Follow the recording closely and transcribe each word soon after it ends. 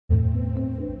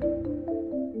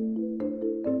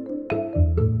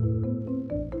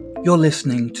You're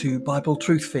listening to Bible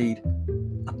Truth Feed,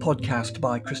 a podcast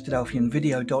by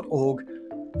Christadelphianvideo.org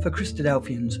for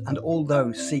Christadelphians and all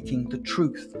those seeking the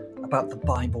truth about the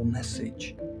Bible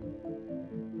message.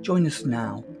 Join us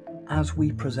now as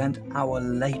we present our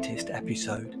latest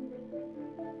episode.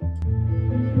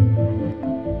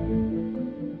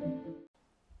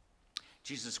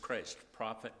 Jesus Christ,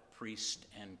 prophet, priest,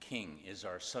 and king is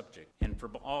our subject. And for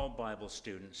all Bible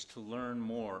students to learn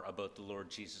more about the Lord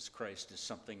Jesus Christ is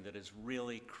something that is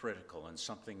really critical and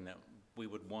something that we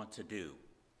would want to do.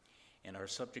 And our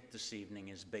subject this evening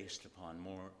is based upon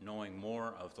knowing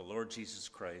more of the Lord Jesus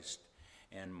Christ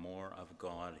and more of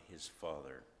God, his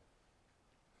Father.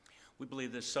 We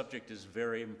believe this subject is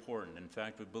very important. In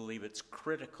fact, we believe it's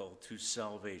critical to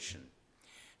salvation.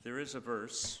 There is a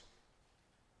verse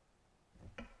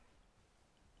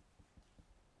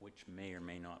which may or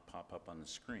may not pop up on the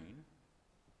screen.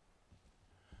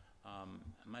 I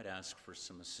might ask for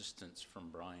some assistance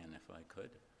from Brian if I could.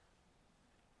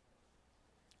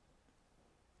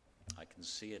 I can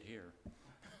see it here.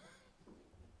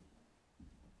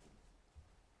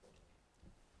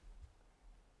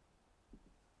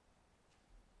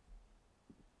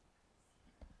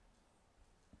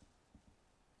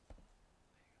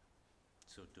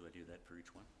 So do I do that for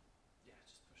each one? Yeah,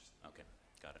 just push. Okay,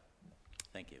 got it.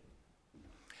 Thank you.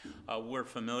 We're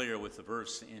familiar with the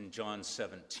verse in John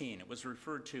 17. It was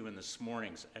referred to in this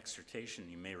morning's exhortation,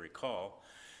 you may recall,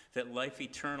 that life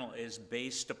eternal is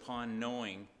based upon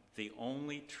knowing the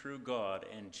only true God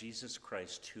and Jesus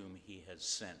Christ whom he has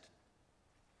sent.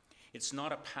 It's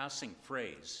not a passing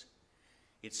phrase.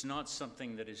 It's not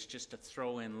something that is just a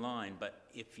throw-in line, but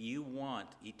if you want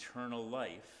eternal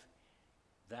life,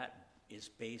 that is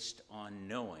based on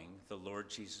knowing the Lord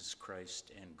Jesus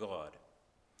Christ and God.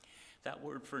 That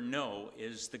word for know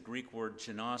is the Greek word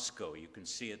ginosko. You can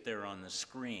see it there on the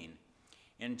screen.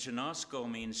 And ginosko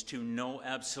means to know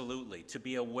absolutely, to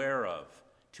be aware of,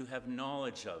 to have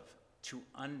knowledge of, to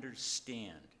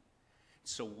understand.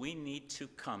 So we need to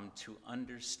come to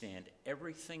understand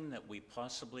everything that we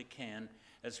possibly can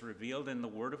as revealed in the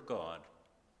Word of God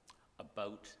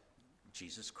about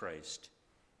Jesus Christ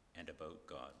and about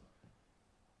God.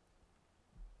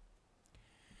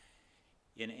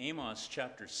 In Amos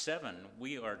chapter 7,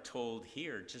 we are told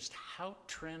here just how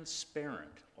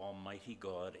transparent Almighty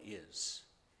God is.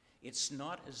 It's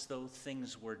not as though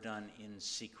things were done in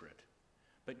secret,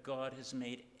 but God has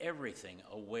made everything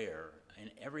aware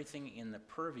and everything in the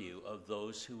purview of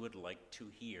those who would like to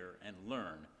hear and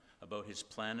learn about his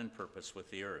plan and purpose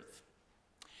with the earth.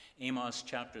 Amos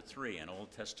chapter 3, an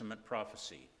Old Testament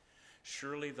prophecy.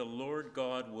 Surely the Lord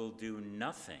God will do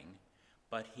nothing,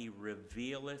 but he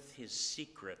revealeth his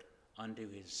secret unto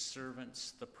his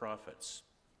servants the prophets.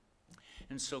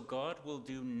 And so God will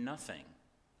do nothing,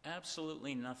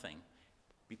 absolutely nothing,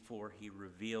 before he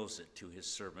reveals it to his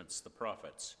servants the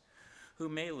prophets, who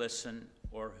may listen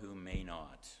or who may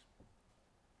not.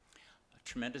 A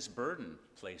tremendous burden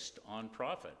placed on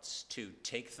prophets to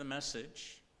take the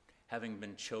message, having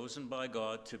been chosen by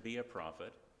God to be a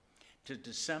prophet, to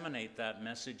disseminate that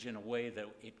message in a way that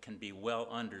it can be well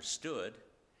understood,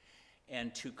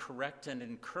 and to correct and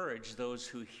encourage those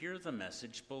who hear the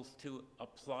message, both to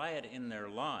apply it in their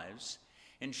lives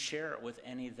and share it with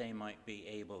any they might be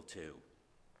able to.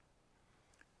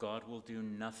 God will do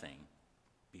nothing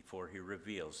before he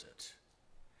reveals it.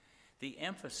 The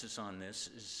emphasis on this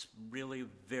is really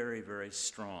very, very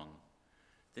strong.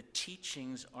 The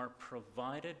teachings are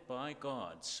provided by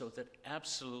God so that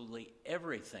absolutely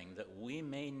everything that we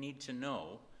may need to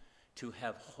know to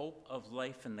have hope of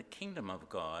life in the kingdom of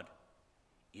God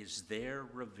is there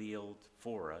revealed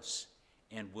for us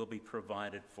and will be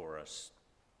provided for us.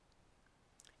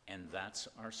 And that's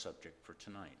our subject for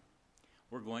tonight.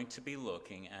 We're going to be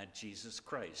looking at Jesus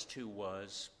Christ, who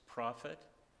was prophet,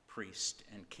 priest,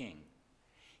 and king.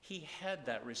 He had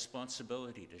that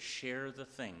responsibility to share the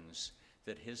things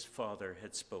that his Father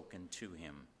had spoken to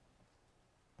him.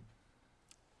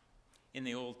 In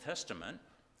the Old Testament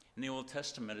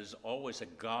is always a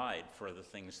guide for the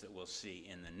things that we'll see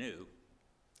in the New.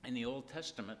 In the Old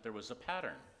Testament, there was a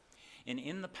pattern. And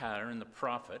in the pattern, the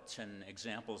prophets, and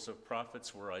examples of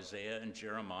prophets were Isaiah and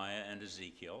Jeremiah and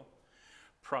Ezekiel.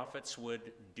 Prophets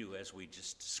would do as we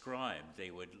just described.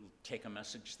 They would take a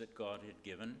message that God had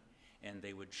given, and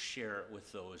they would share it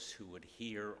with those who would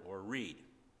hear or read.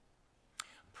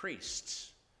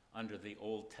 Priests, under the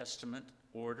Old Testament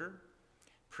order,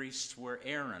 priests were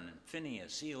Aaron,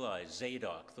 Phinehas, Eli,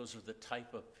 Zadok. Those are the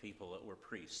type of people that were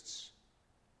priests.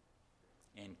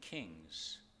 And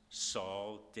kings,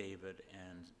 Saul, David,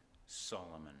 and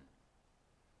Solomon.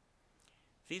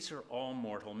 These are all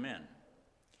mortal men.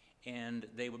 and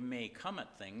they may come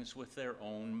at things with their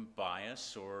own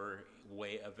bias or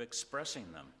way of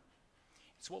expressing them.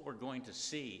 It's what we're going to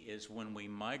see is when we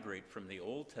migrate from the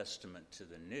Old Testament to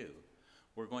the New,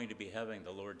 we're going to be having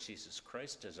the Lord Jesus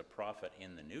Christ as a prophet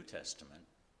in the New Testament,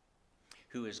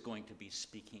 who is going to be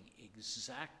speaking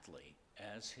exactly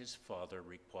as his Father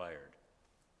required.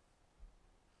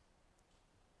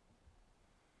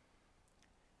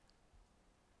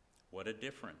 What a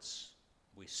difference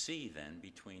we see then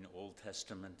between Old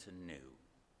Testament and New.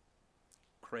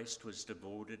 Christ was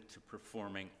devoted to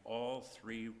performing all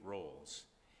three roles.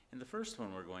 And the first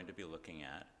one we're going to be looking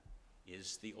at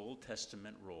is the Old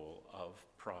Testament role of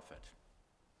prophet.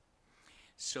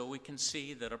 So we can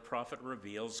see that a prophet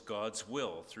reveals God's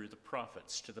will through the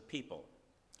prophets to the people.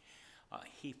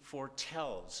 He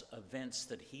foretells events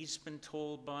that he's been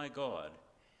told by God.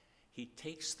 He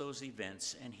takes those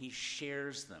events and he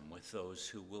shares them with those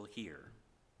who will hear.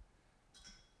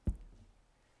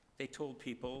 They told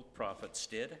people, prophets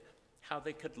did, how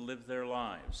they could live their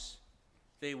lives.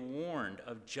 They warned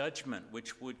of judgment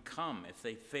which would come if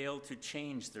they failed to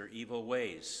change their evil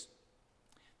ways.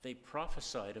 They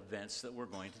prophesied events that were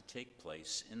going to take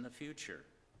place in the future.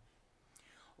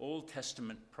 Old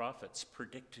Testament prophets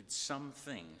predicted some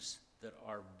things that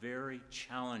are very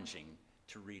challenging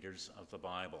to readers of the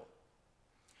Bible.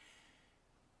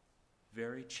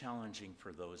 Very challenging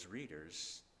for those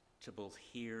readers to both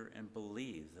hear and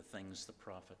believe the things the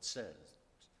prophet says.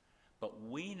 But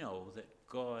we know that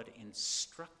God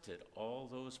instructed all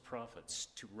those prophets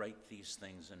to write these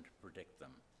things and to predict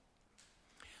them.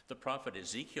 The prophet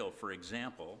Ezekiel, for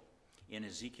example, in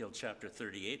Ezekiel chapter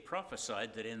 38,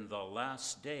 prophesied that in the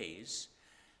last days,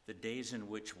 the days in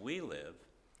which we live,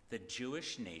 the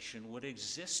Jewish nation would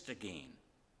exist again.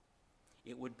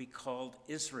 It would be called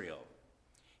Israel.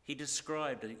 He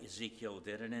described, Ezekiel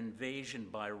did, an invasion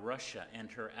by Russia and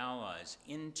her allies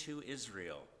into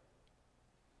Israel.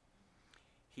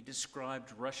 He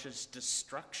described Russia's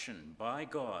destruction by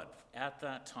God at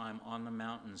that time on the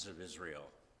mountains of Israel.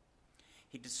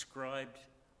 He described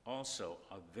also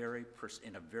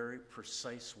in a very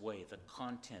precise way the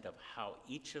content of how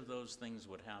each of those things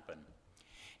would happen.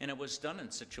 And it was done in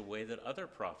such a way that other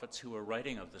prophets who were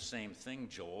writing of the same thing,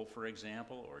 Joel, for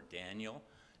example, or Daniel,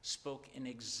 spoke in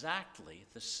exactly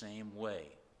the same way.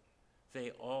 They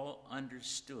all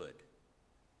understood,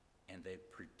 and they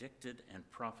predicted and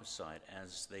prophesied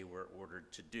as they were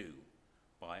ordered to do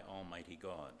by Almighty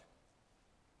God.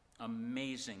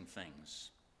 Amazing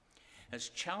things. As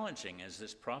challenging as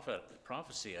this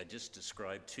prophecy I just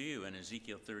described to you in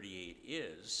Ezekiel 38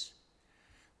 is,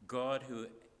 God, who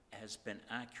has been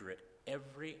accurate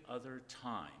every other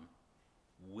time,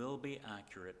 will be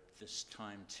accurate this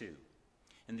time too.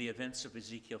 And the events of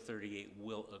Ezekiel 38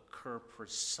 will occur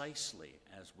precisely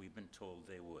as we've been told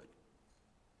they would.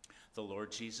 The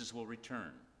Lord Jesus will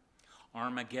return.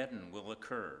 Armageddon will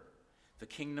occur. The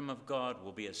kingdom of God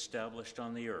will be established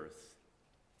on the earth.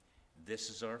 This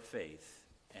is our faith,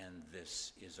 and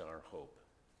this is our hope.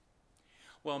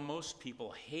 Well, most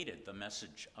people hated the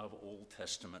message of Old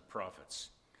Testament prophets.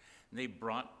 They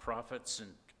brought prophets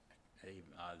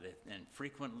and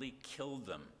frequently killed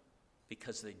them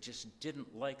because they just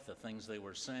didn't like the things they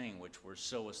were saying, which were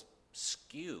so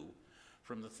askew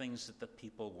from the things that the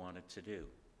people wanted to do.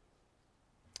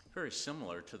 Very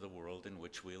similar to the world in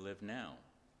which we live now.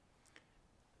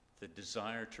 The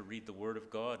desire to read the Word of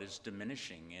God is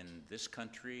diminishing in this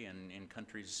country and in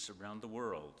countries around the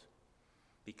world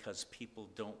because people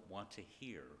don't want to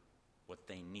hear what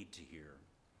they need to hear.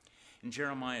 In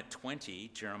Jeremiah 20,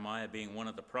 Jeremiah being one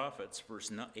of the prophets,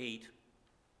 verse 8,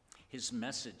 his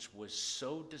message was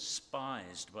so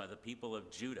despised by the people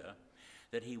of Judah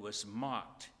that he was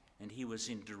mocked and he was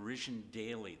in derision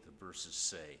daily, the verses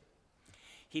say.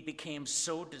 He became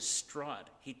so distraught,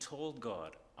 he told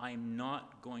God, I'm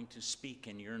not going to speak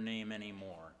in your name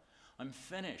anymore. I'm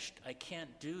finished. I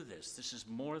can't do this. This is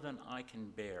more than I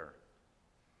can bear.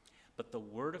 But the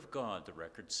word of God, the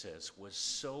record says, was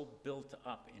so built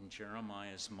up in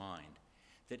Jeremiah's mind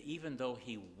that even though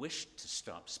he wished to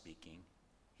stop speaking,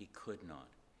 he could not.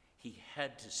 He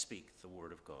had to speak the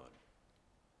word of God.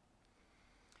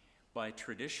 By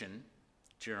tradition,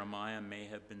 Jeremiah may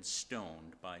have been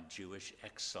stoned by Jewish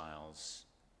exiles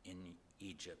in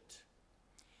Egypt.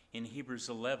 In Hebrews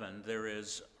 11, there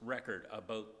is record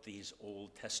about these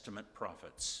Old Testament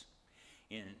prophets.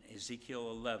 In Ezekiel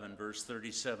 11, verse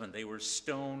 37, they were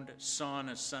stoned, sawn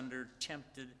asunder,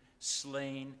 tempted,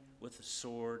 slain with a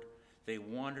sword. They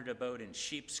wandered about in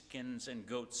sheepskins and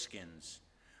goatskins.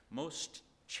 Most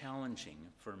challenging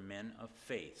for men of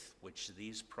faith, which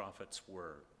these prophets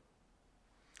were.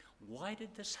 Why did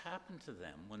this happen to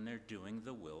them when they're doing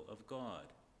the will of God?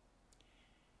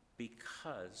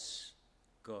 Because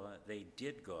they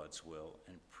did God's will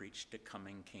and preached a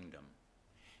coming kingdom.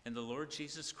 And the Lord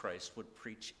Jesus Christ would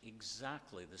preach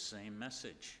exactly the same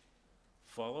message.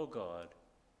 Follow God,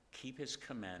 keep his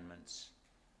commandments,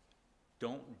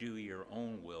 don't do your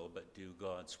own will, but do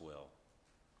God's will.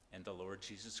 And the Lord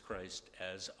Jesus Christ,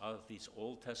 as of these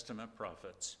Old Testament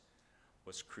prophets,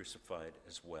 was crucified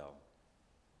as well.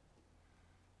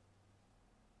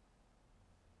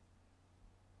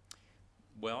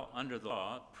 Well, under the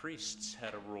law, priests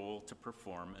had a role to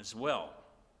perform as well.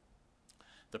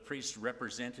 The priests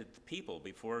represented the people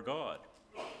before God.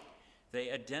 They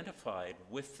identified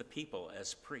with the people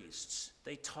as priests.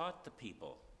 They taught the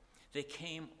people. They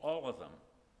came, all of them.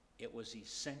 It was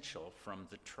essential from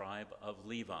the tribe of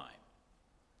Levi.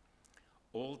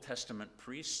 Old Testament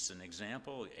priests, an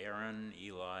example, Aaron,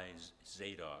 Eli,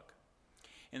 Zadok.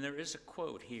 And there is a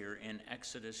quote here in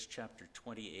Exodus chapter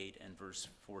 28 and verse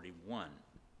 41.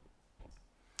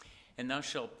 And thou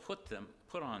shalt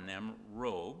put on them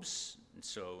robes. And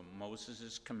so Moses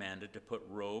is commanded to put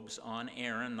robes on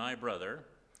Aaron thy brother,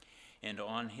 and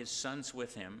on his sons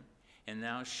with him, and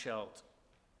thou shalt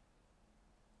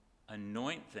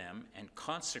anoint them and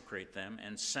consecrate them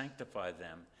and sanctify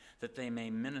them, that they may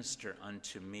minister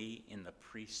unto me in the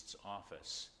priest's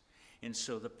office. And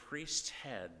so the priests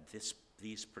had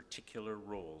these particular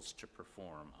roles to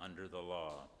perform under the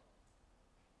law.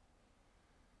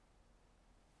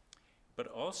 But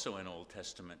also in Old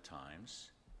Testament times,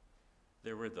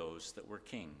 there were those that were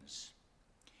kings.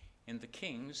 And the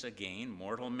kings, again,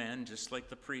 mortal men, just like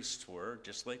the priests were,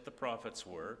 just like the prophets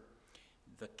were.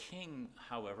 The king,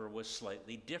 however, was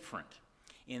slightly different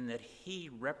in that he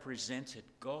represented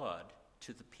God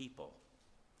to the people.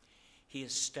 He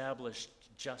established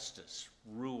justice,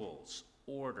 rules,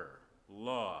 order,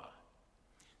 law.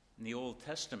 In the Old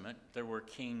Testament, there were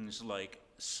kings like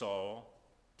Saul,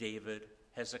 David,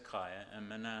 Hezekiah, and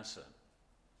Manasseh.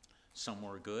 Some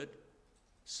were good,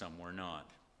 some were not.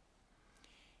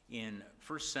 In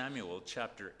 1 Samuel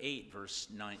chapter 8, verse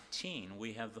 19,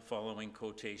 we have the following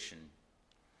quotation.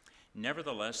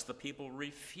 Nevertheless, the people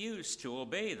refused to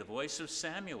obey the voice of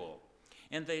Samuel,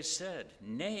 and they said,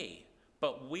 Nay,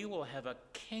 but we will have a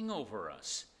king over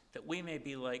us, that we may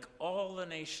be like all the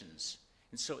nations.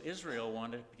 And so Israel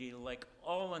wanted to be like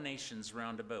all the nations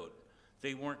round about.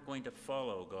 They weren't going to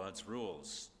follow God's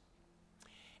rules.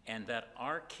 And that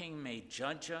our king may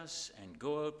judge us and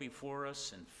go out before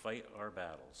us and fight our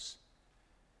battles.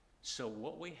 So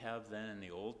what we have then in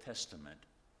the Old Testament,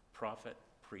 prophet,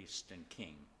 priest, and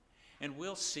king. And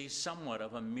we'll see somewhat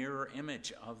of a mirror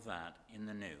image of that in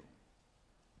the New.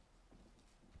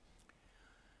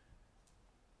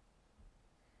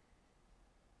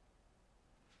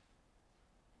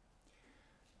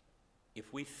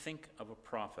 If we think of a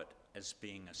prophet as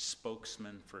being a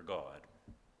spokesman for God,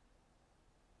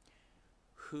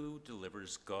 who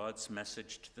delivers God's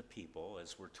message to the people,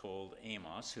 as we're told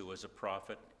Amos, who was a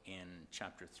prophet in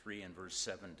chapter 3 and verse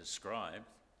 7 described,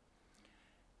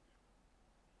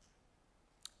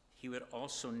 he would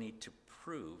also need to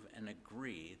prove and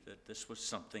agree that this was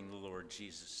something the Lord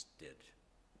Jesus did.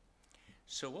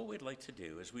 So what we'd like to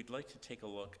do is we'd like to take a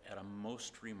look at a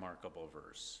most remarkable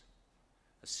verse,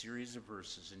 a series of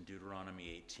verses in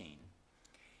Deuteronomy 18.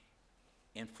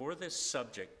 And for this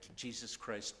subject, Jesus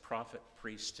Christ, prophet,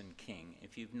 priest, and king,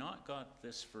 if you've not got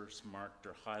this verse marked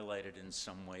or highlighted in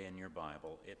some way in your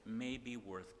Bible, it may be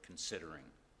worth considering.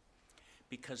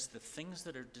 Because the things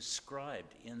that are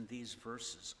described in these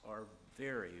verses are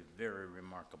very, very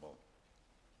remarkable.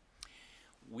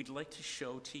 We'd like to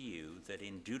show to you that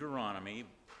in Deuteronomy,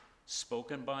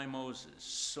 spoken by Moses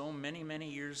so many, many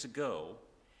years ago,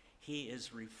 he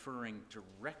is referring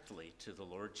directly to the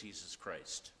Lord Jesus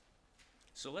Christ.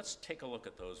 So let's take a look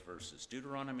at those verses.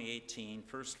 Deuteronomy 18,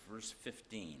 first verse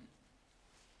 15.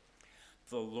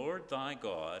 The Lord thy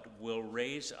God will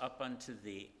raise up unto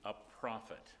thee a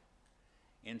prophet.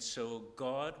 And so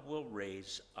God will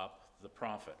raise up the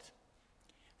prophet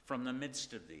from the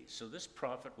midst of thee. So this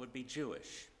prophet would be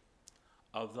Jewish.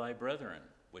 Of thy brethren,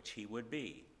 which he would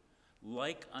be,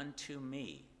 like unto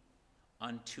me,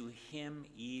 unto him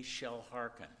ye shall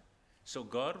hearken. So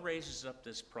God raises up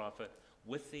this prophet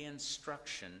with the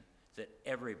instruction that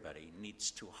everybody needs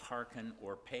to hearken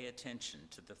or pay attention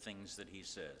to the things that he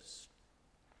says.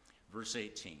 Verse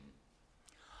 18,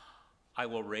 I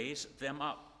will raise them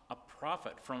up a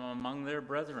prophet from among their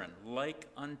brethren, like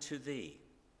unto thee,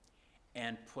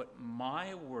 and put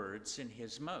my words in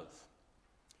his mouth.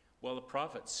 Well, the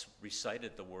prophets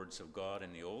recited the words of God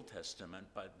in the Old Testament,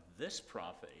 but this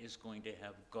prophet is going to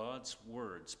have God's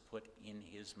words put in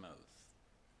his mouth.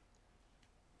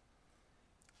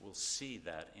 We'll see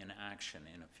that in action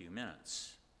in a few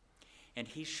minutes. And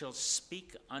he shall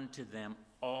speak unto them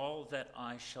all that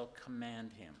I shall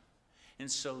command him.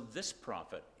 And so this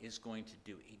prophet is going to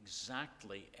do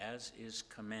exactly as is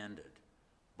commanded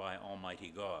by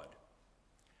Almighty God.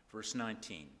 Verse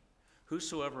 19,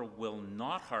 whosoever will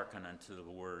not hearken unto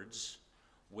the words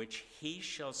which he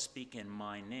shall speak in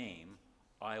my name,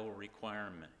 I will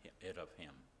require it of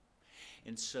him.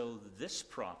 And so this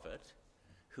prophet,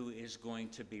 who is going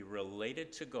to be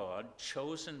related to God,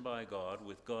 chosen by God,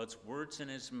 with God's words in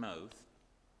his mouth,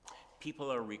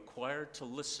 people are required to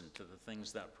listen to the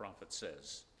things that prophet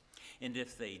says. And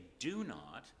if they do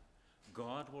not,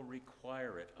 God will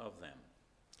require it of them,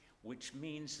 which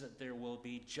means that there will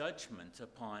be judgment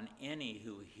upon any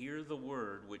who hear the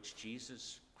word which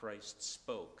Jesus Christ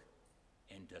spoke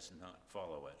and does not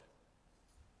follow it.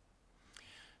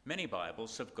 Many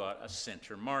Bibles have got a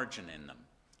center margin in them.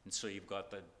 And so you've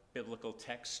got the biblical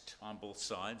text on both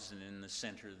sides, and in the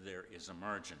center there is a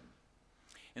margin.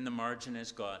 And the margin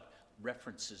has got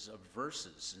references of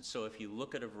verses. And so if you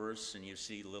look at a verse and you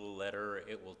see a little letter,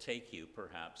 it will take you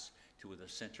perhaps to the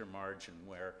center margin,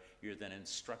 where you're then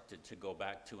instructed to go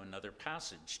back to another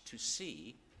passage to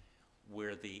see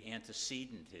where the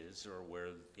antecedent is or where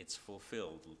it's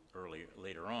fulfilled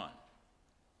later on.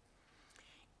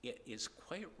 It is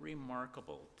quite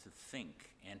remarkable to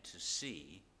think and to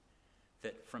see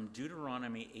that from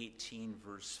Deuteronomy 18,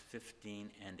 verse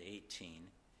 15 and 18,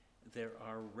 there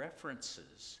are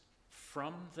references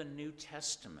from the New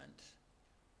Testament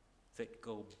that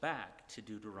go back to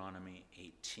Deuteronomy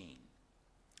 18.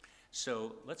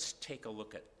 So let's take a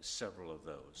look at several of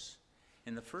those.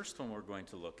 And the first one we're going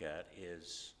to look at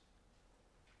is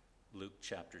Luke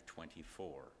chapter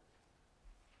 24.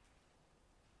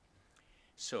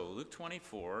 So Luke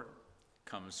 24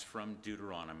 comes from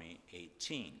Deuteronomy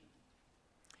 18.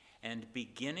 And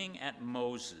beginning at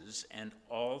Moses and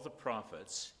all the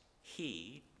prophets,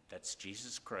 he, that's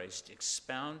Jesus Christ,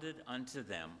 expounded unto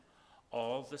them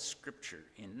all the scripture,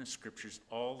 in the scriptures,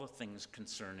 all the things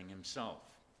concerning himself.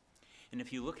 And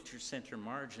if you look at your center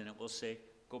margin, it will say,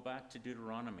 go back to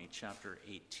Deuteronomy chapter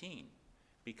 18,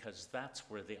 because that's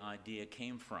where the idea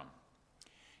came from.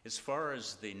 As far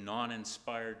as the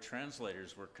non-inspired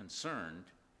translators were concerned,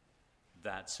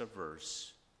 that's a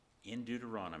verse in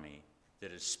Deuteronomy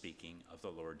that is speaking of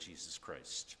the Lord Jesus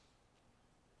Christ.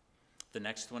 The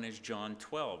next one is John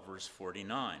 12, verse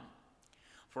 49.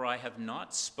 For I have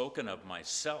not spoken of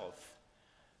myself,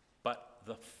 but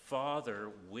the Father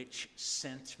which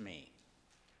sent me,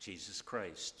 Jesus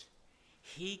Christ.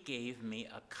 He gave me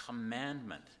a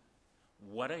commandment,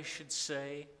 what I should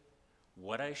say,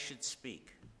 what I should speak.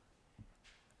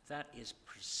 That is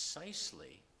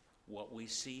precisely what we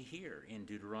see here in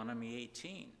Deuteronomy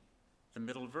 18, the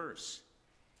middle verse.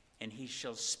 And he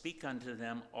shall speak unto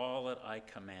them all that I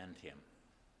command him.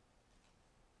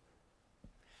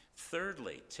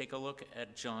 Thirdly, take a look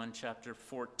at John chapter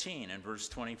 14 and verse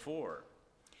 24.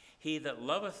 He that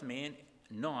loveth me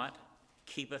not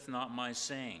keepeth not my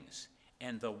sayings,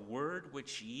 and the word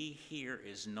which ye hear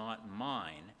is not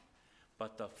mine,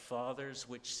 but the Father's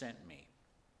which sent me.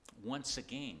 Once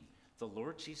again, the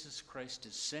Lord Jesus Christ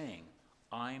is saying,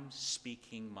 I'm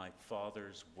speaking my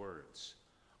Father's words.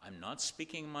 I'm not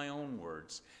speaking my own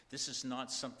words. This is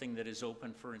not something that is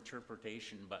open for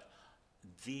interpretation, but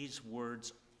these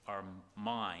words are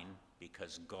mine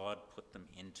because God put them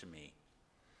into me.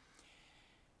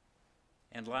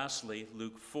 And lastly,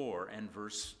 Luke 4 and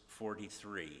verse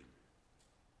 43.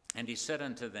 And he said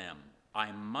unto them,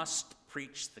 I must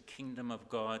preach the kingdom of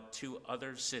God to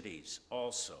other cities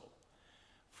also,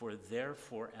 for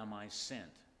therefore am I sent.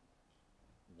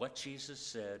 What Jesus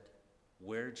said,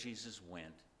 where Jesus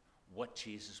went, what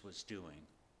Jesus was doing,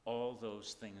 all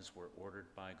those things were ordered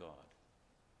by God.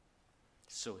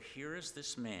 So here is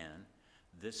this man,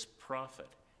 this prophet,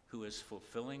 who is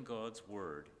fulfilling God's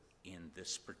word in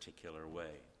this particular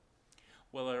way.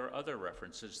 Well, there are other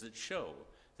references that show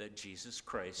that Jesus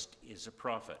Christ is a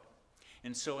prophet.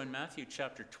 And so in Matthew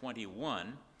chapter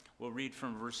 21, we'll read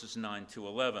from verses 9 to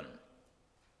 11.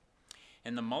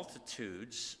 And the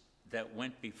multitudes that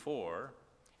went before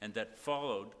and that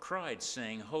followed cried,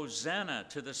 saying, Hosanna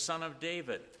to the Son of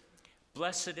David.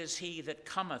 Blessed is he that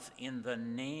cometh in the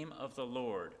name of the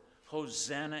Lord.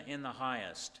 Hosanna in the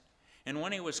highest. And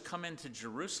when he was come into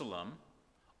Jerusalem,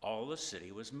 all the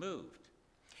city was moved.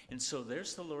 And so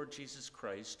there's the Lord Jesus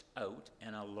Christ out,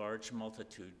 and a large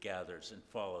multitude gathers and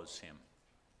follows him.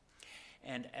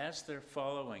 And as they're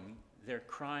following, they're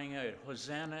crying out,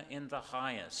 "Hosanna in the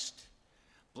highest.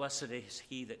 Blessed is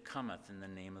he that cometh in the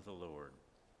name of the Lord."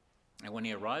 And when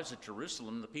he arrives at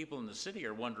Jerusalem, the people in the city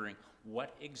are wondering,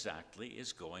 what exactly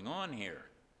is going on here?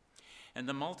 And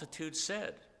the multitude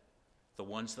said, the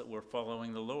ones that were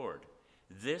following the Lord,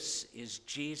 "This is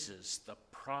Jesus, the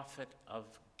prophet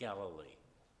of Galilee."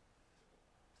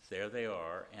 There they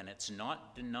are, and it's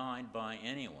not denied by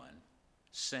anyone,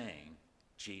 saying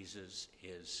Jesus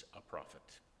is a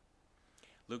prophet.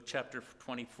 Luke chapter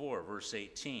 24, verse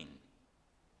 18.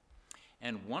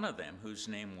 "And one of them, whose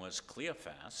name was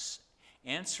Cleophas,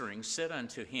 answering said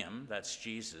unto him," that's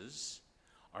Jesus,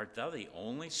 "Art thou the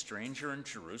only stranger in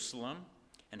Jerusalem,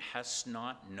 and hast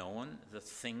not known the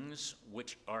things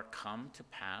which are come to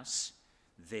pass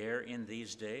there in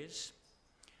these days?"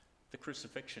 The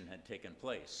crucifixion had taken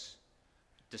place.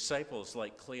 Disciples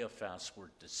like Cleophas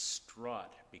were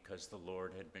distraught because the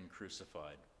Lord had been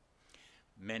crucified.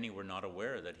 Many were not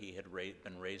aware that he had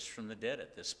been raised from the dead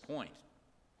at this point.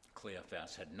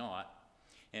 Cleophas had not.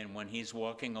 And when he's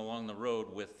walking along the road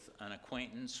with an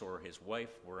acquaintance or his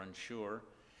wife, we're unsure,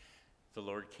 the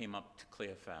Lord came up to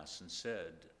Cleophas and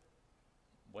said,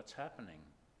 "What's happening?"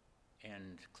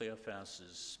 And Cleophas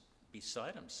is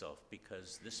beside himself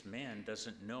because this man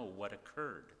doesn't know what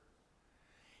occurred.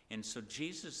 And so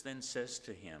Jesus then says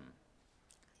to him,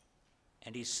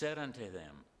 and he said unto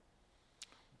them,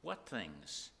 "What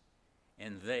things?"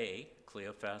 And they,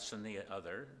 Cleophas and the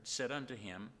other, said unto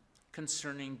him,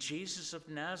 "Concerning Jesus of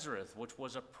Nazareth, which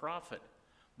was a prophet,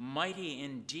 mighty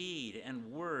in deed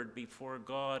and word before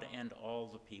God and all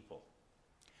the people."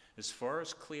 As far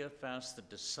as Cleophas, the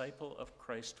disciple of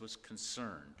Christ, was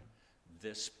concerned,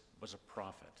 this was a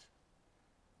prophet,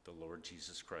 the Lord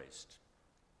Jesus Christ.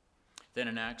 Then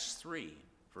in Acts 3,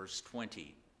 verse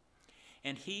 20,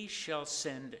 "And he shall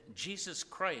send Jesus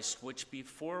Christ, which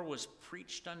before was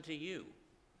preached unto you."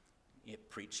 It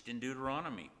preached in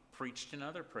Deuteronomy, preached in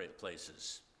other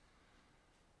places,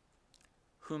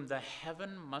 "whom the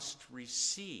heaven must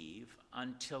receive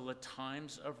until the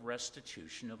times of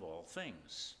restitution of all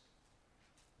things."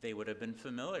 They would have been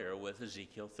familiar with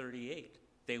Ezekiel 38.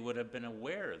 They would have been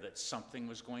aware that something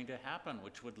was going to happen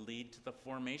which would lead to the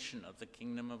formation of the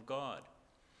kingdom of God.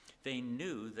 They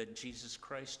knew that Jesus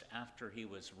Christ, after he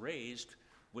was raised,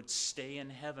 would stay in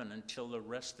heaven until the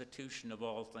restitution of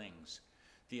all things,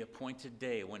 the appointed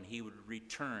day when he would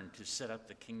return to set up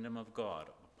the kingdom of God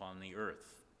upon the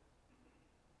earth,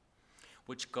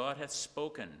 which God hath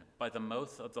spoken by the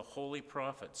mouth of the holy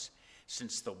prophets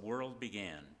since the world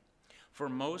began. For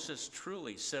Moses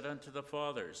truly said unto the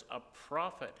fathers, "A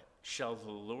prophet shall the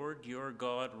Lord your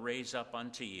God raise up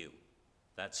unto you."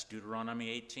 That's Deuteronomy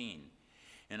 18.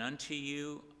 "And unto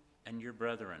you and your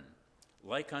brethren,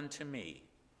 like unto me,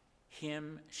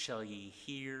 him shall ye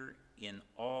hear in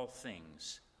all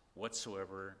things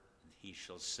whatsoever he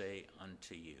shall say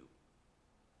unto you."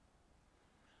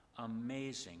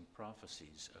 Amazing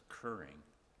prophecies occurring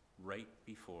right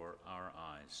before our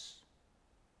eyes.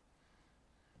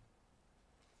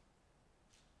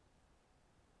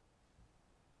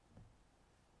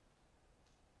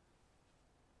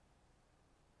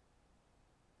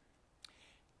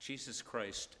 Jesus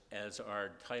Christ, as our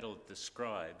title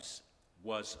describes,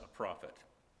 was a prophet.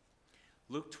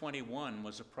 Luke 21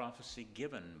 was a prophecy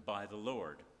given by the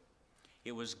Lord.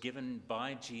 It was given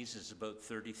by Jesus about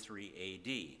 33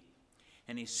 AD.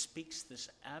 And he speaks this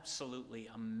absolutely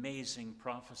amazing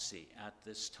prophecy at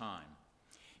this time.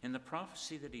 And the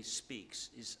prophecy that he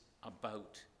speaks is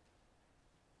about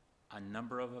a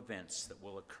number of events that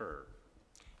will occur.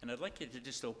 And I'd like you to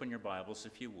just open your Bibles,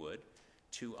 if you would,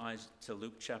 to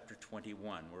Luke chapter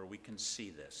 21, where we can see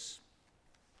this.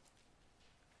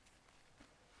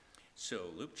 So,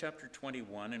 Luke chapter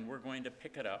 21, and we're going to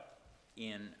pick it up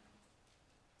in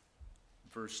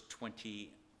verse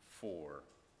 24.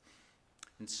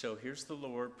 And so here's the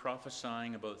Lord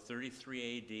prophesying about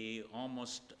 33 AD,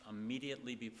 almost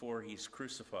immediately before he's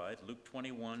crucified. Luke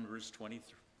 21, verse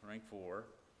 24.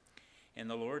 And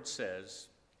the Lord says,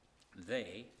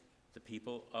 "They, the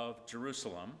people of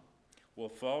Jerusalem, will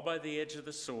fall by the edge of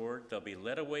the sword. They'll be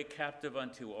led away captive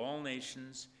unto all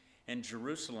nations, and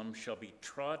Jerusalem shall be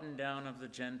trodden down of the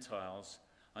Gentiles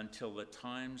until the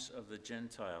times of the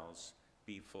Gentiles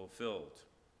be fulfilled."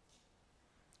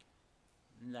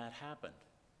 And that happened.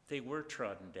 They were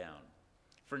trodden down.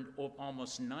 For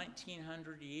almost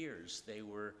 1900 years, they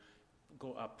were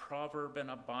a proverb and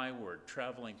a byword,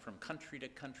 traveling from country to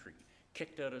country,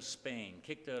 kicked out of Spain,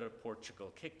 kicked out of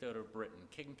Portugal, kicked out of Britain,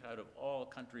 kicked out of all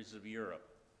countries of Europe.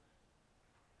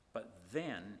 But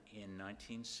then, in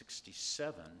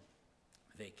 1967,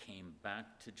 they came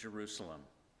back to Jerusalem.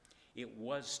 It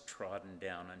was trodden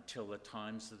down until the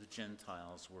times of the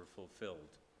Gentiles were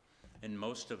fulfilled. And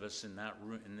most of us in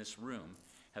this room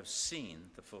have seen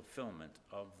the fulfillment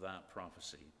of that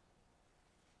prophecy.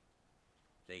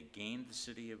 They gained the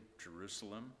city of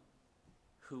Jerusalem.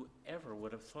 Whoever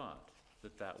would have thought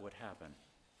that that would happen?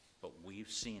 But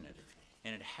we've seen it.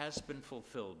 And it has been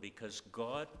fulfilled because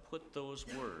God put those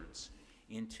words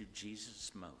into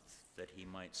Jesus' mouth that he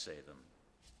might say them.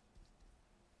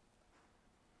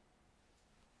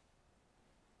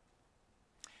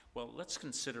 Well, let's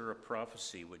consider a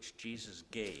prophecy which Jesus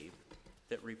gave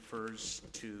that refers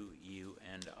to you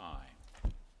and I.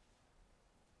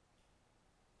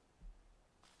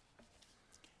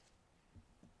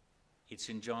 It's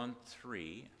in John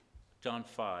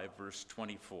 5, verse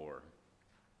 24.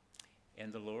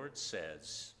 And the Lord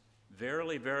says,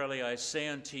 "Verily, verily, I say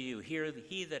unto you,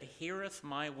 he that heareth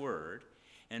my word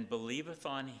and believeth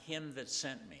on him that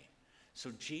sent me."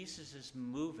 So Jesus is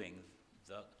moving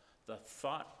the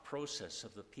thought process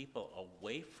of the people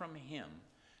away from him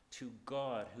to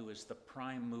God, who is the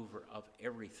prime mover of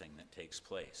everything that takes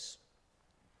place.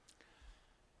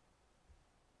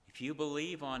 If you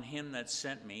believe on him that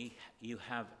sent me, you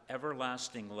have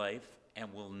everlasting life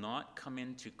and will not come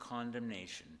into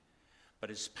condemnation,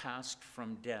 but is passed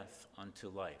from death unto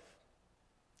life.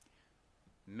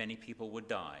 Many people would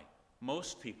die.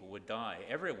 Most people would die.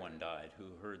 Everyone died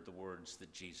who heard the words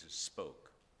that Jesus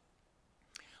spoke.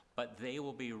 But they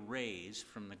will be raised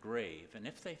from the grave, and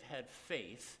if they've had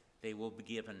faith, they will be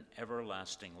given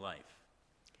everlasting life.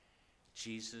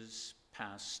 Jesus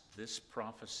passed this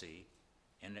prophecy,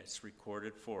 and it's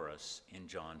recorded for us in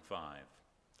John 5.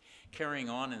 Carrying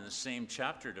on in the same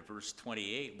chapter to verse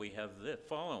 28, we have the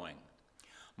following.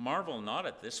 "Marvel not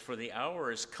at this, for the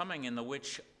hour is coming in the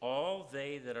which all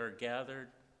they that are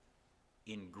gathered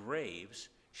in graves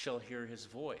shall hear his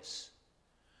voice."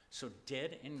 So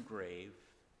dead in grave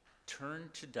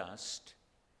turn to dust,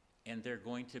 and they're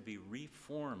going to be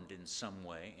reformed in some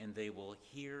way, and they will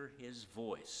hear his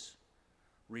voice.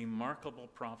 Remarkable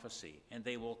prophecy. "And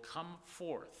they will come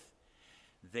forth,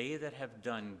 they that have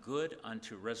done good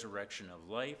unto resurrection of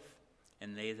life,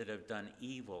 and they that have done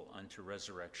evil unto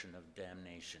resurrection of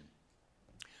damnation."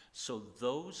 So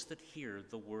those that hear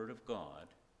the word of God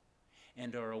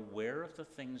and are aware of the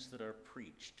things that are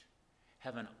preached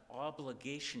have an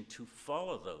obligation to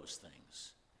follow those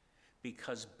things.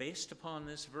 Because based upon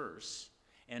this verse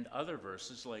and other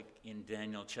verses like in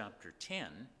Daniel chapter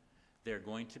 10, they're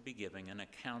going to be giving an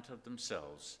account of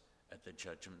themselves at the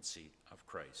judgment seat of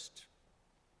Christ.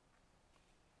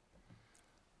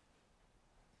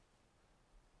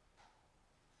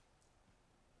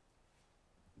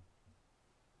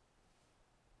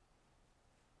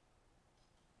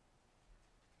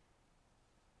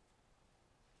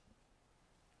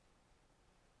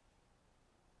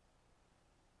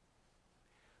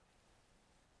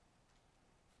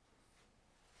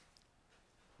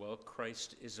 Well,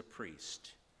 Christ is a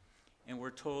priest, and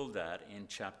we're told that in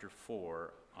chapter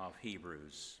 4 of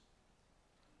Hebrews.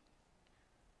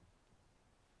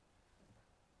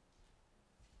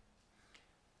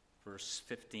 Verse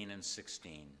 15 and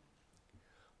 16.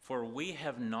 "For we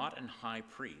have not an high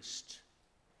priest,"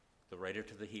 the writer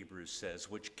to the Hebrews says,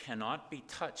 "which cannot be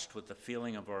touched with the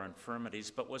feeling of our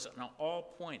infirmities, but was in all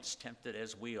points tempted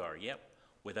as we are, yet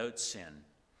without sin.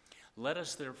 Let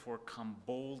us therefore come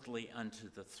boldly unto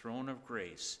the throne of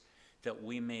grace, that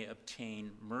we may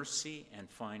obtain mercy and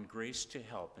find grace to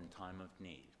help in time of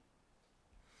need."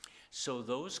 So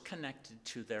those connected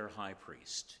to their high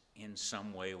priest in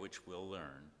some way, which we'll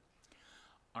learn,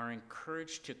 are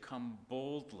encouraged to come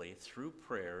boldly through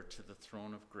prayer to the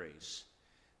throne of grace,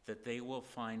 that they will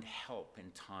find help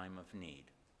in time of need.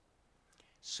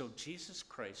 So Jesus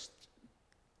Christ,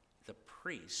 the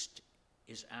priest,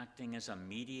 is acting as a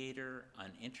mediator,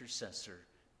 an intercessor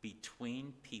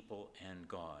between people and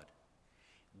God.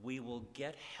 We will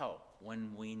get help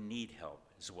when we need help,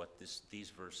 is what these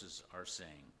verses are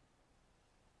saying.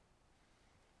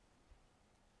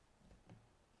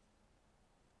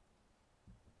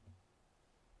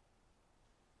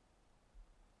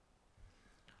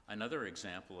 Another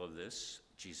example of this,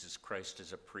 Jesus Christ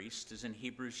as a priest, is in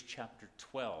Hebrews chapter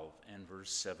 12 and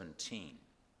verse 17.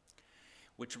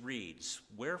 Which reads,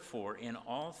 "Wherefore in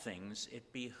all things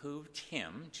it behooved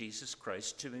him," Jesus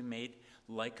Christ, "to be made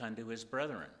like unto his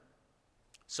brethren."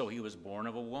 So he was born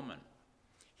of a woman.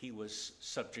 He was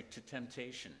subject to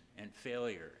temptation and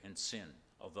failure and sin,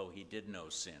 although he did know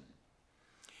sin.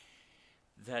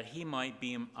 that he might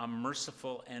be a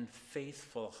merciful and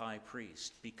faithful high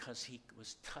priest, because he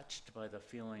was touched by the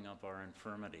feeling of our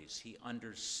infirmities. He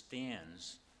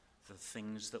understands the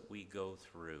things that we go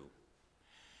through.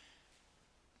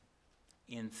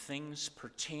 In things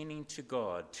pertaining to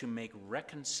God, to make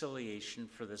reconciliation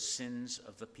for the sins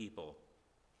of the people.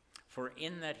 For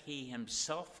in that he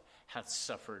himself hath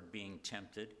suffered being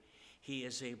tempted, he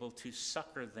is able to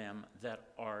succor them that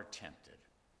are tempted.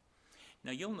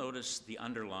 Now you'll notice the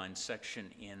underlined section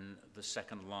in the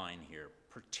second line here,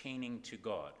 pertaining to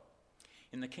God.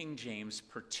 In the King James,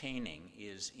 pertaining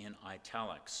is in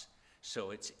italics,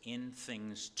 so it's in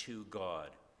things to God.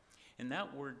 And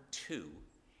that word to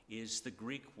is the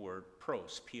Greek word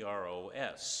pros,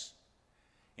 P-R-O-S.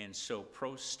 And so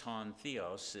pros ton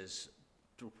theos is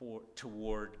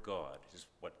toward God, is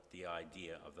what the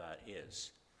idea of that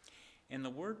is. And the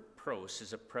word pros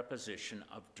is a preposition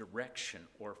of direction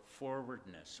or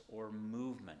forwardness or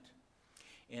movement.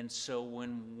 And so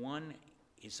when one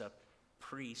is a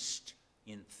priest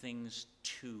in things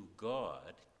to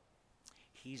God,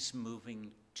 he's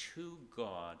moving to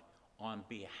God on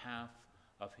behalf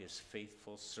of his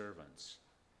faithful servants.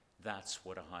 That's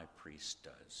what a high priest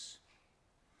does.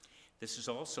 This is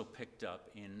also picked up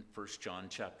in 1 John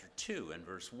chapter 2 and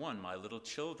verse 1, my little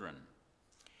children,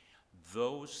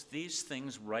 these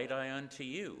things write I unto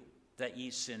you, that ye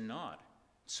sin not.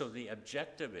 So the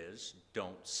objective is,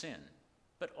 don't sin.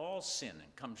 But all sin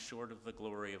and come short of the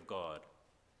glory of God.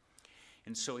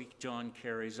 And so John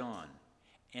carries on.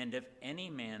 And if any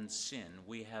man sin,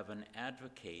 we have an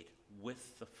advocate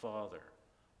with the Father,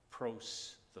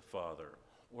 pros the Father,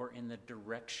 or in the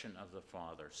direction of the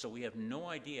Father. So we have no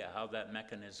idea how that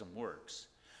mechanism works,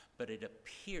 but it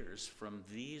appears from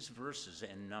these verses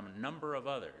and a number of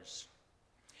others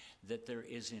that there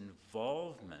is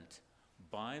involvement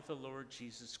by the Lord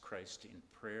Jesus Christ in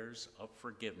prayers of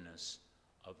forgiveness,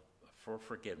 for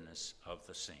forgiveness of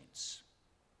the saints.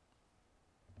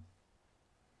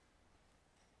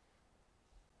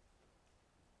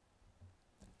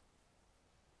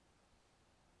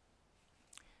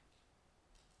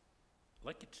 I'd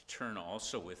like you to turn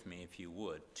also with me, if you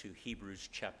would, to Hebrews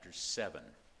chapter 7.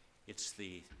 It's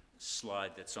the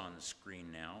slide that's on the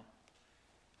screen now.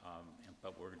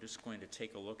 But we're just going to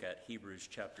take a look at Hebrews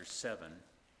chapter 7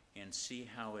 and see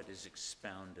how it is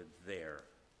expounded there.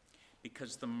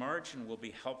 Because the margin will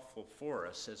be helpful for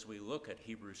us as we look at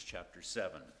Hebrews chapter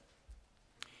 7.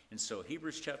 And so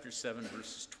Hebrews chapter 7,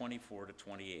 verses 24 to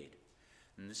 28.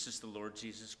 And this is the Lord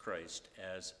Jesus Christ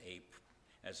as a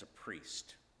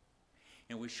priest.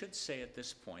 And we should say at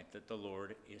this point that the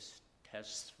Lord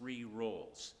has three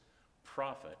roles.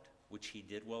 Prophet, which he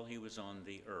did while he was on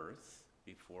the earth,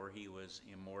 before he was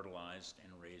immortalized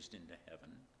and raised into heaven.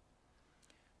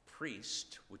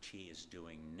 Priest, which he is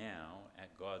doing now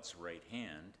at God's right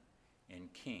hand.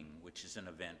 And king, which is an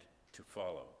event to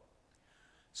follow.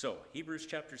 So, Hebrews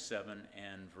chapter 7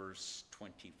 and verse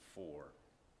 24.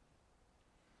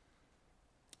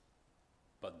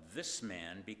 But this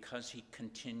man, because he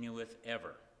continueth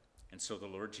ever. And so the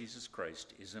Lord Jesus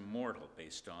Christ is immortal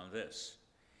based on this.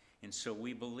 And so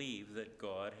we believe that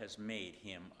God has made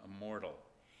him immortal.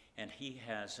 And he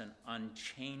has an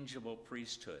unchangeable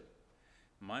priesthood.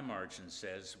 My margin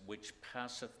says, which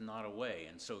passeth not away.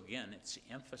 And so again, it's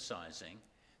emphasizing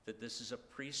that this is a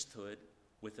priesthood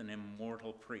with an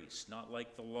immortal priest, not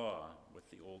like the law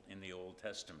in the Old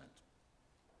Testament.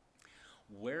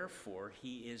 Wherefore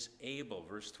he is able,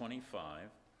 verse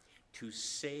 25, to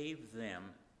save them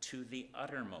to the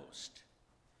uttermost.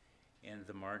 And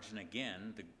the margin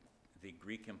again, the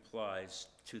Greek implies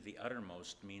to the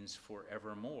uttermost means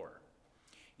forevermore.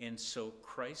 And so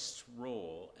Christ's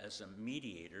role as a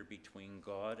mediator between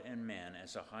God and man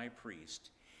as a high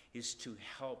priest is to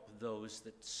help those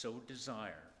that so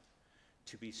desire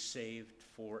to be saved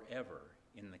forever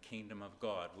in the kingdom of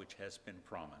God, which has been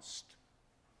promised.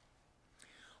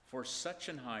 For such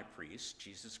an high priest,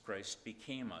 Jesus Christ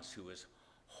became us, who is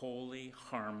holy,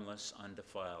 harmless,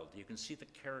 undefiled. You can see the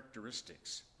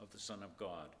characteristics of the Son of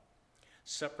God.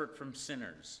 Separate from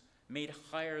sinners, made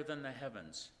higher than the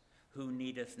heavens, who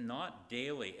needeth not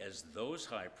daily as those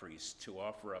high priests to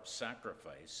offer up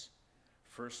sacrifice,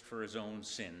 first for his own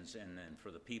sins and then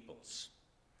for the people's.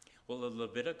 Well, the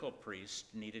Levitical priest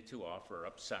needed to offer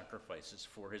up sacrifices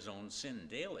for his own sin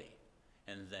daily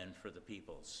and then for the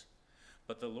people's.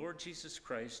 But the Lord Jesus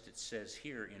Christ, it says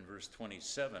here in verse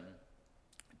 27,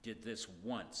 did this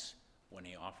once when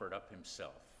he offered up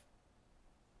himself.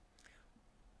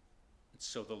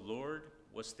 So the Lord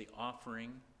was the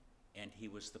offering and he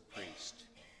was the priest.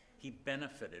 He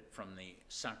benefited from the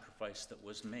sacrifice that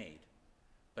was made,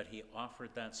 but he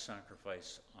offered that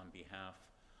sacrifice on behalf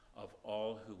of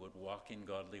all who would walk in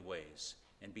godly ways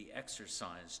and be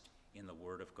exercised in the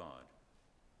Word of God.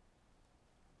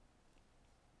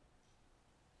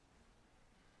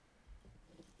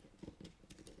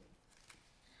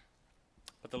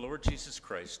 But the Lord Jesus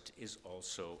Christ is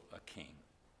also a king.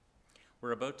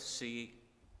 We're about to see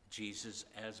Jesus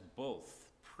as both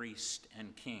priest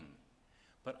and king.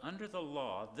 But under the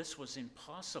law, this was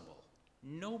impossible.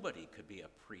 Nobody could be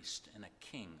a priest and a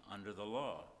king under the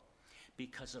law,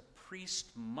 because a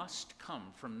priest must come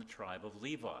from the tribe of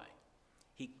Levi.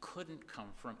 He couldn't come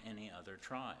from any other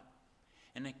tribe.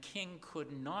 And a king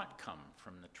could not come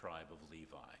from the tribe of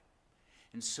Levi.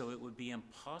 And so it would be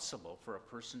impossible for a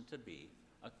person to be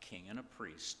a king and a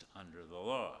priest under the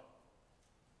law.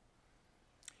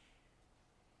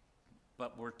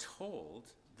 But we're told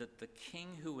that the king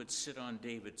who would sit on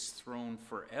David's throne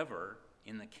forever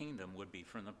in the kingdom would be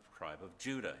from the tribe of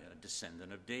Judah, a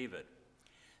descendant of David.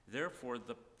 Therefore,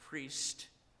 the priest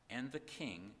and the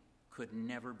king could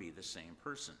never be the same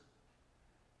person.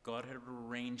 God had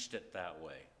arranged it that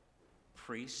way.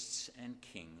 Priests and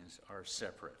kings are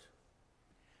separate.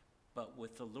 But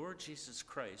with the Lord Jesus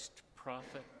Christ,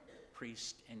 prophet,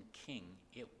 priest, and king,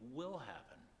 it will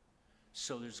happen.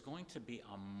 So there's going to be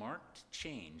a marked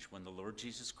change when the Lord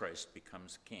Jesus Christ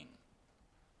becomes king.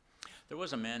 There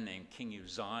was a man named King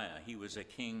Uzziah. He was a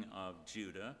king of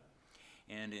Judah.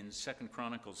 And in 2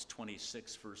 Chronicles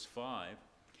 26, verse 5,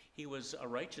 he was a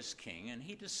righteous king, and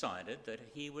he decided that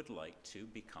he would like to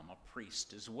become a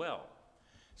priest as well.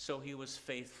 So he was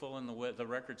faithful, and the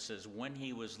record says when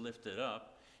he was lifted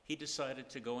up, he decided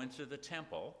to go into the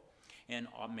temple and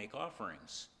make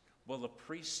offerings. Well, the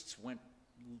priests went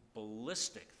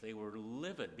ballistic. They were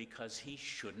livid because he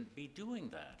shouldn't be doing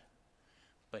that.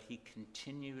 But he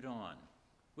continued on.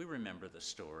 We remember the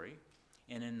story.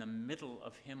 And in the middle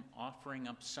of him offering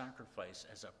up sacrifice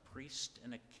as a priest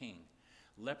and a king,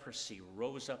 leprosy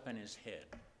rose up in his head.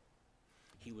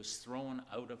 He was thrown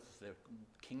out of the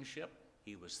kingship.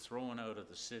 He was thrown out of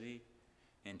the city,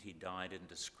 and he died in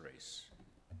disgrace.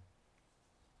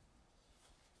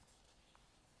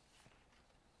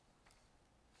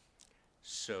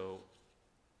 So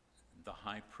the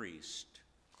high priest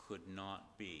could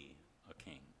not be a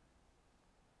king.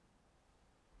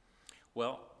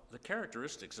 Well, the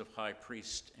characteristics of high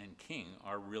priest and king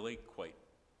are really quite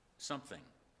something.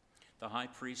 The high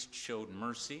priest showed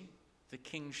mercy, the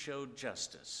king showed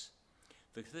justice.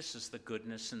 This is the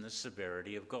goodness and the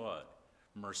severity of God,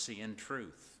 mercy and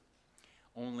truth.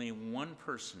 Only one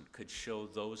person could show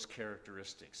those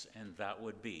characteristics, and that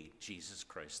would be Jesus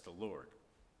Christ the Lord.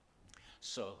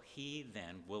 So he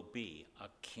then will be a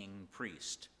king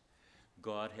priest.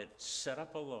 God had set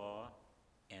up a law,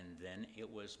 and then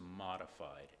it was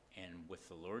modified. And with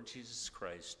the Lord Jesus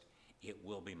Christ, it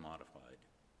will be modified.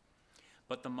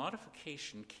 But the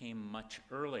modification came much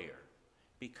earlier,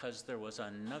 because there was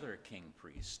another king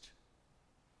priest.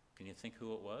 Can you think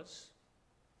who it was?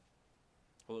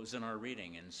 Well, it was in our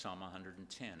reading in Psalm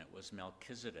 110. It was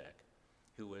Melchizedek,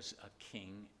 who was a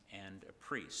king and a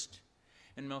priest.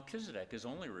 And Melchizedek is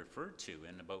only referred to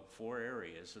in about 4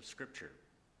 areas of Scripture.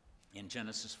 In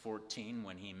Genesis 14,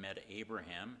 when he met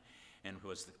Abraham and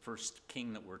was the first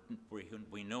king that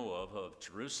we know of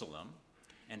Jerusalem,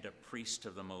 and a priest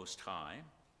of the Most High.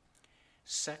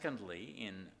 Secondly,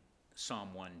 in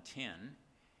Psalm 110,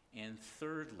 and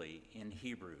thirdly, in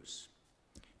Hebrews.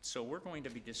 So we're going to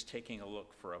be just taking a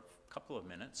look for a couple of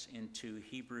minutes into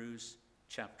Hebrews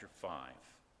chapter 5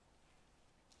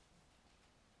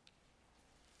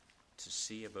 to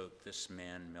see about this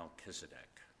man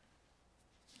Melchizedek.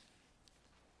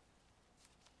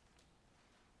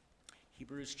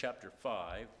 Hebrews chapter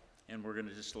 5, and we're going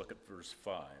to just look at verse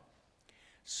 5.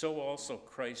 So also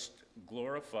Christ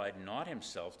glorified not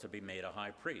himself to be made a high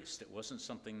priest. It wasn't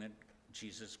something that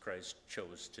Jesus Christ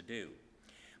chose to do.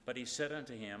 But he said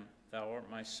unto him, Thou art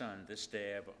my son, this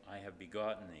day I have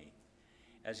begotten thee.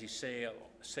 As he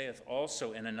saith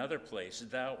also in another place,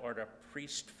 Thou art a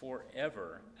priest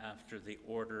forever after the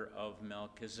order of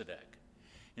Melchizedek.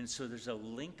 And so there's a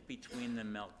link between the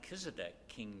Melchizedek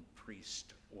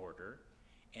king-priest order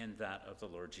and that of the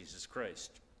Lord Jesus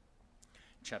Christ.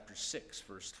 Chapter 6,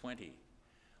 verse 20.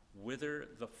 Whither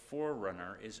the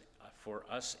forerunner is for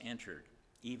us entered,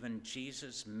 even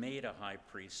Jesus made a high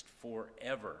priest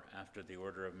forever after the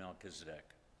order of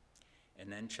Melchizedek.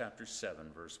 And then chapter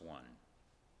 7, verse 1.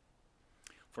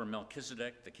 For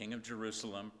Melchizedek, the king of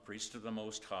Jerusalem, priest of the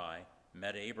Most High,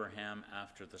 met Abraham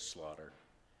after the slaughter.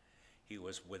 He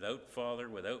was without father,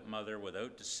 without mother,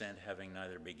 without descent, having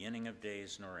neither beginning of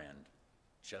days nor end,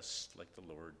 just like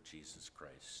the Lord Jesus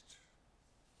Christ.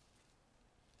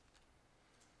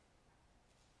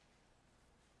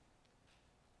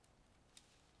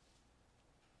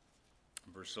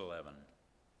 verse 11.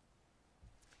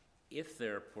 If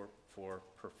therefore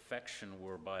perfection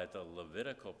were by the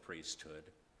Levitical priesthood,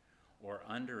 or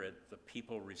under it the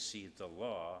people received the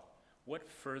law, what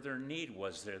further need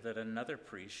was there that another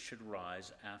priest should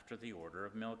rise after the order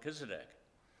of Melchizedek,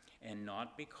 and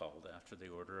not be called after the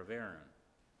order of Aaron?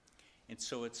 And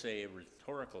so it's a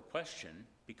rhetorical question,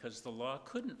 because the law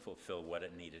couldn't fulfill what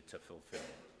it needed to fulfill.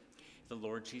 The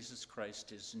Lord Jesus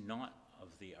Christ is not of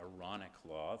the Aaronic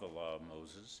law, the law of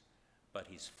Moses, but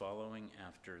he's following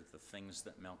after the things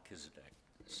that Melchizedek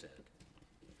said.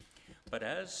 But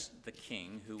as the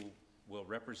king who will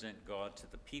represent God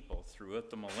to the people throughout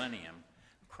the millennium,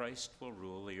 Christ will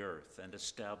rule the earth and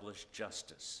establish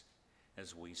justice,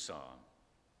 as we saw.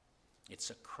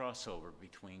 It's a crossover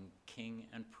between king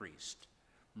and priest,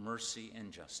 mercy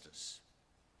and justice.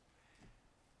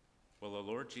 Well, the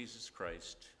Lord Jesus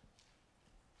Christ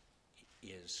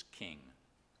is king.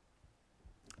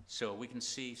 So we can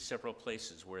see several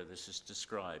places where this is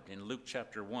described. In Luke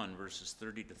chapter 1, verses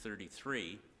 30 to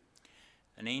 33,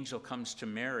 an angel comes to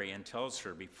Mary and tells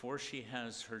her before she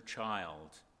has her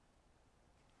child,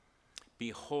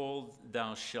 "Behold,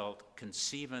 thou shalt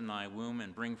conceive in thy womb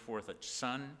and bring forth a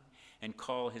son, and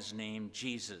call his name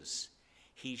Jesus.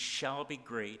 He shall be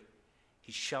great.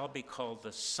 He shall be called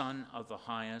the Son of the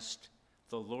Highest.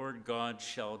 The Lord God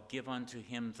shall give unto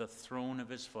him the throne of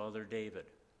his father David."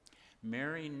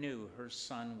 Mary knew her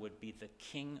son would be the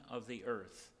king of the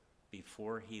earth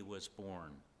before he was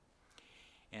born,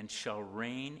 and shall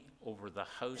reign over the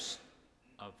house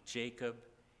of Jacob,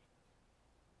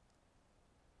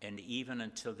 and even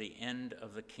until the end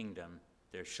of the kingdom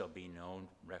there shall be no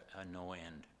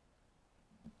end.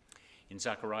 In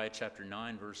Zechariah chapter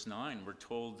 9, verse 9, we're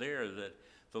told there that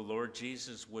the Lord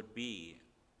Jesus would be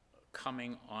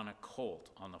coming on a colt,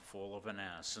 on the foal of an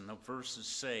ass. And the verses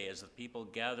say, as the people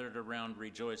gathered around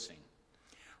rejoicing,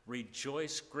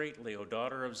 "Rejoice greatly, O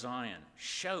daughter of Zion.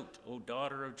 Shout, O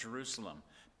daughter of Jerusalem.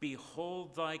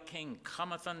 Behold, thy king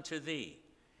cometh unto thee.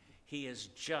 He is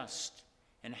just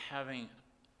and having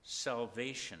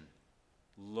salvation,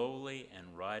 lowly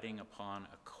and riding upon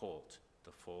a colt,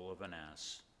 the foal of an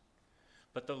ass."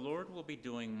 But the Lord will be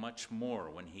doing much more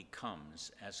when he comes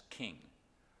as king.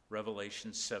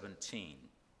 Revelation 17.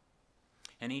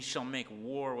 "And he shall make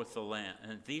war with the Lamb,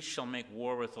 and these shall make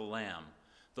war with the Lamb."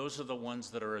 Those are the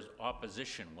ones that are in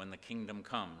opposition when the kingdom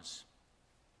comes.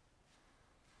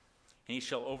 "And he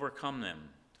shall overcome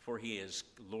them, for he is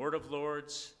Lord of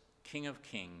lords, King of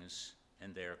kings,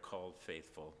 and they are called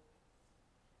faithful."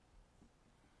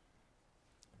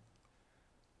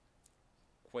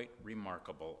 Quite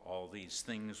remarkable, all these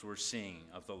things we're seeing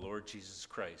of the Lord Jesus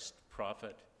Christ,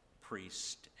 prophet,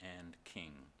 priest, and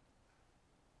king.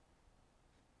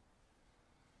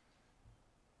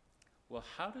 Well,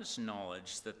 how does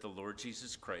knowledge that the Lord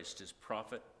Jesus Christ is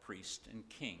prophet, priest, and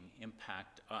king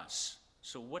impact us?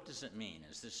 So what does it mean?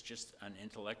 Is this just an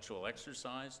intellectual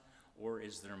exercise, or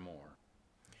is there more?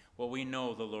 Well, we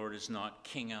know the Lord is not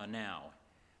king now,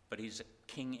 but he's a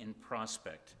king in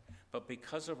prospect. But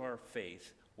because of our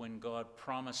faith, when God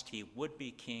promised he would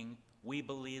be king, we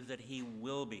believe that he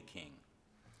will be king.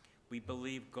 We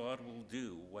believe God will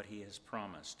do what he has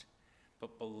promised.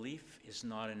 But belief is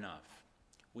not enough.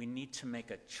 We need to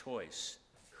make a choice.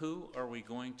 Who are we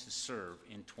going to serve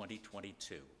in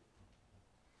 2022?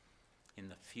 In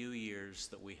the few years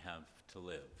that we have to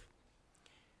live?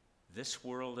 This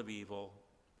world of evil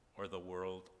or the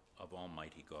world of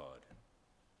Almighty God?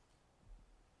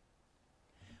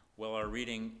 Well,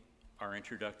 our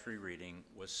introductory reading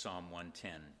was Psalm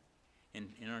 110.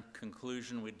 And in our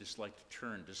conclusion, we'd just like to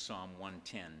turn to Psalm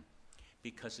 110,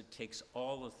 because it takes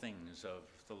all the things of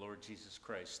the Lord Jesus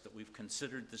Christ that we've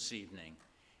considered this evening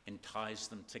and ties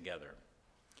them together.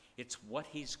 It's what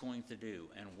he's going to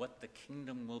do and what the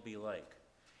kingdom will be like.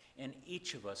 And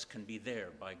each of us can be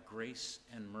there by grace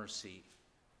and mercy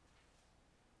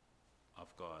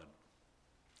of God.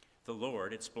 The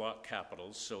Lord, it's block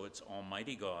capitals, so it's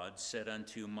Almighty God, said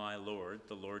unto my Lord,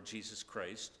 the Lord Jesus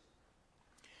Christ.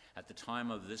 At the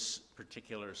time of this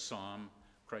particular psalm,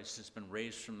 Christ has been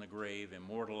raised from the grave,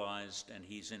 immortalized, and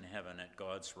he's in heaven at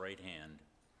God's right hand.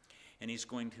 And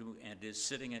is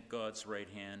sitting at God's right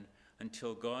hand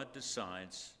until God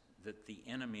decides that the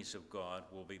enemies of God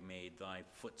will be made thy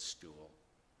footstool.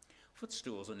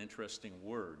 Footstool is an interesting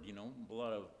word. You know, a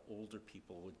lot of older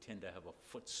people would tend to have a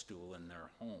footstool in their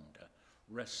home to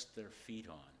rest their feet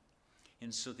on.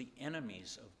 And so the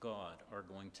enemies of God are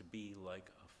going to be like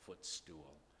a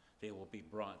footstool. They will be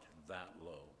brought that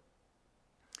low.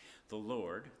 The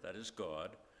Lord, that is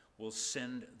God, will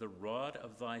send the rod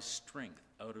of thy strength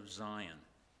out of Zion.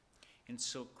 And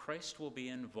so Christ will be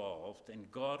involved and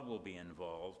God will be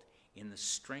involved in the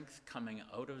strength coming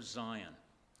out of Zion.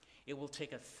 It will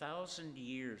take 1,000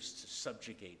 years to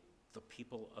subjugate the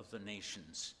people of the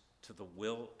nations to the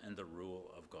will and the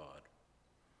rule of God.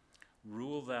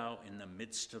 Rule thou in the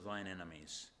midst of thine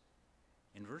enemies.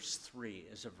 In verse 3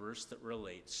 is a verse that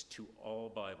relates to all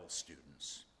Bible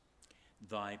students.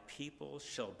 Thy people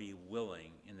shall be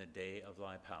willing in the day of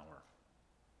thy power.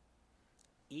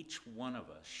 Each one of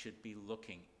us should be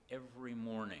looking every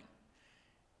morning,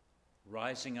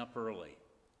 rising up early,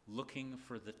 looking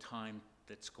for the time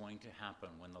that's going to happen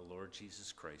when the Lord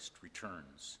Jesus Christ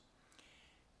returns.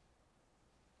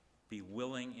 Be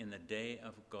willing in the day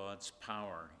of God's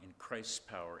power, in Christ's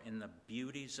power, in the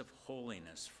beauties of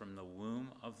holiness from the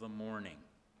womb of the morning.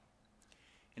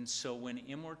 And so when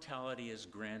immortality is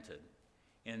granted,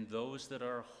 and those that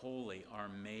are holy are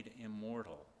made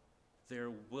immortal,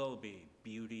 there will be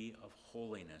beauty of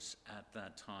holiness at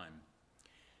that time.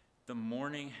 The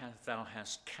morning thou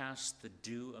hast cast the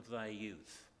dew of thy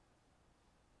youth.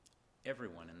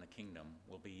 Everyone in the kingdom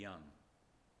will be young,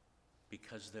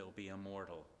 because they'll be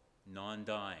immortal,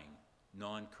 non-dying,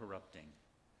 non-corrupting.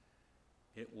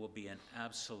 It will be an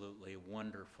absolutely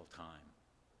wonderful time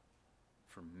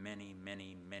for many,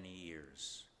 many, many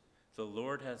years. The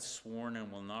Lord hath sworn and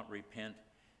will not repent.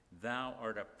 Thou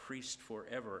art a priest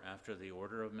forever after the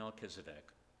order of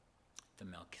Melchizedek. The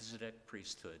Melchizedek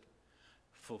priesthood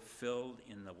fulfilled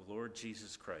in the Lord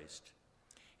Jesus Christ.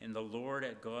 And the Lord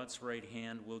at God's right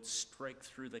hand will strike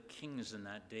through the kings in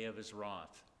that day of his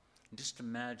wrath. And just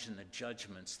imagine the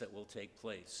judgments that will take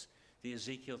place. The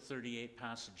Ezekiel 38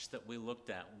 passage that we looked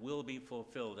at will be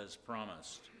fulfilled as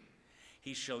promised.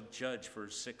 He shall judge,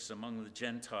 verse 6, among the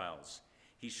Gentiles.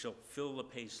 He shall fill the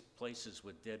places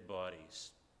with dead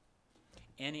bodies.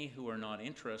 Any who are not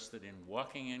interested in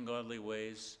walking in godly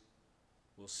ways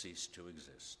will cease to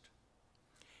exist.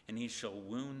 And he shall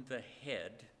wound the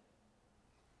head.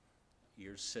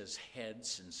 Yours says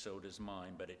heads, and so does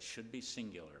mine, but it should be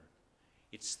singular.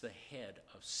 It's the head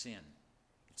of sin.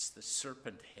 It's the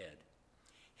serpent head.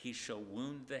 He shall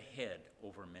wound the head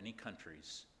over many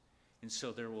countries. And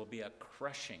so there will be a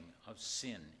crushing of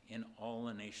sin in all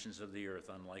the nations of the earth,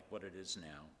 unlike what it is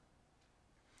now.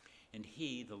 And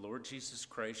he, the Lord Jesus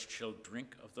Christ, shall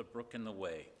drink of the brook in the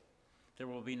way. There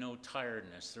will be no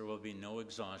tiredness. There will be no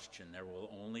exhaustion. There will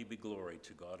only be glory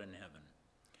to God in heaven.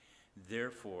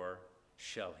 Therefore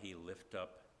shall he lift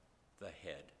up the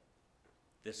head.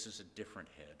 This is a different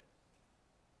head.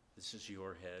 This is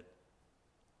your head.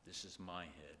 This is my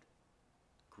head.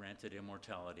 Granted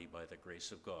immortality by the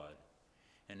grace of God,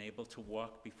 and able to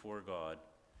walk before God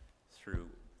through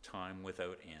time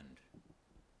without end.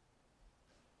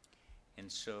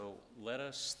 And so let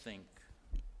us think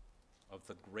of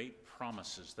the great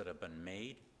promises that have been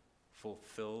made,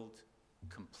 fulfilled,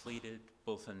 completed,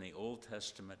 both in the Old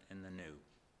Testament and the New.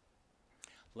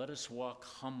 Let us walk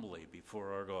humbly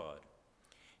before our God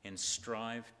and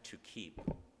strive to keep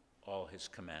all his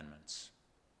commandments.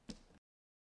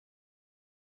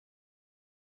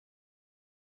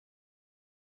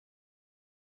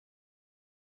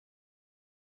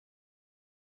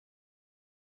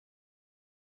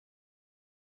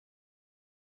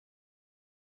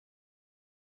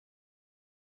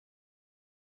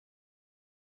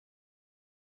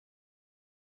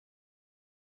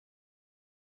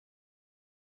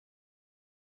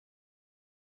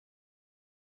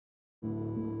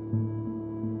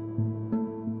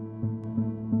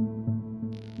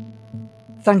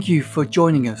 Thank you for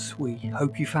joining us. We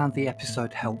hope you found the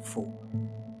episode helpful.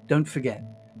 Don't forget,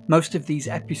 most of these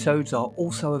episodes are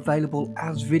also available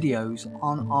as videos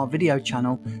on our video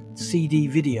channel,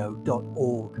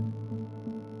 cdvideo.org.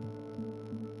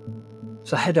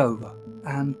 So head over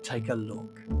and take a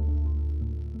look.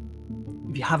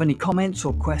 If you have any comments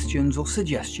or questions or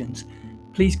suggestions,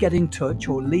 please get in touch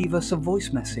or leave us a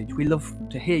voice message. We love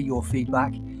to hear your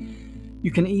feedback. You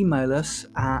can email us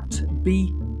at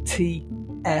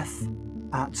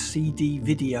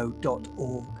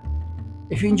btf@cdvideo.org.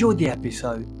 If you enjoyed the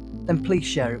episode, then please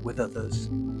share it with others.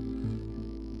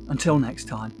 Until next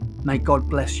time, may God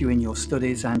bless you in your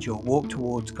studies and your walk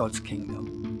towards God's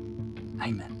kingdom.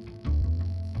 Amen.